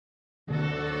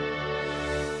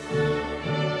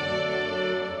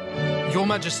Your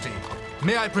Majesty,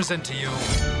 may I present to you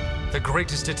the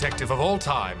greatest detective of all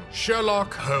time,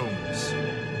 Sherlock Holmes,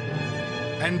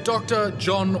 and Dr.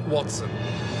 John Watson.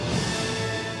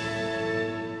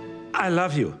 I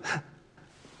love you.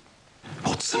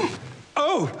 Watson?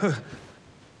 Oh!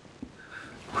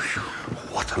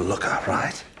 What a looker,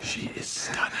 right? She is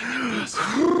stunning in person.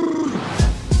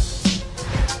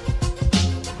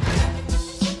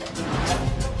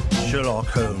 Sherlock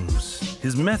Holmes.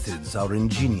 His methods are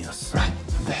ingenious. Right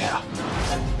there.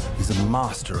 He's a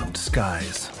master of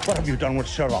disguise. What have you done with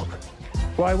Sherlock?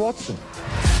 Why, Watson?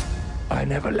 I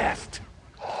never left.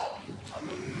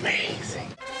 Amazing.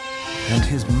 And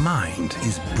his mind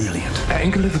is brilliant.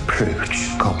 Angle of approach,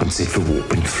 compensate for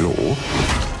warping floor,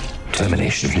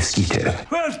 termination of mosquito.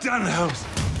 Well done, Holmes.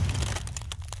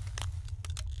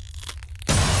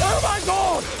 Oh my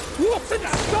God! Watson,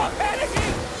 stop panicking!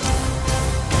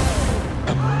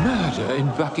 A murder in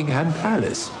Buckingham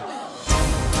Palace.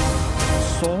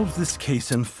 Solve this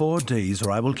case in 4 days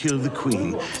or I will kill the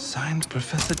Queen. Signed,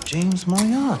 Professor James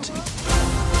Moriarty.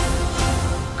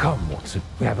 Come, Watson,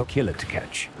 we have a killer to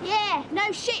catch. Yeah,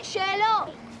 no shit,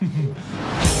 Sherlock.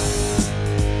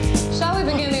 Shall we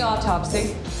begin the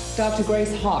autopsy? Dr.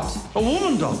 Grace Hart. A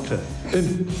woman doctor.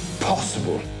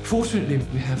 Impossible. Fortunately,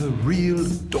 we have a real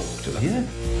doctor. Yeah?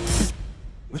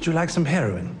 Would you like some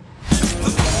heroin?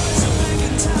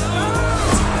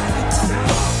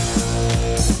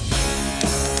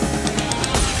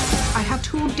 I have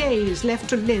 2 days left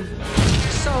to live.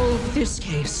 Solve this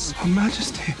case. Her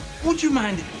Majesty, would you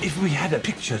mind if we had a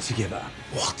picture together?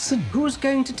 Watson? Who's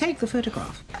going to take the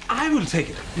photograph? I will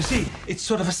take it. You see, it's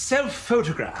sort of a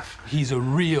self-photograph. He's a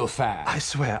real fan. I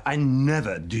swear, I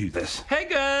never do this. Hey,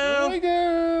 girl! Hey,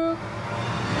 girl.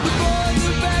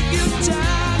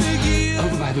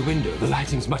 Over by the window, the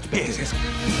lighting's much better. Yes, yes.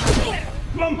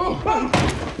 Mum!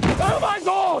 Oh my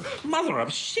God! Mother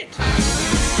of shit!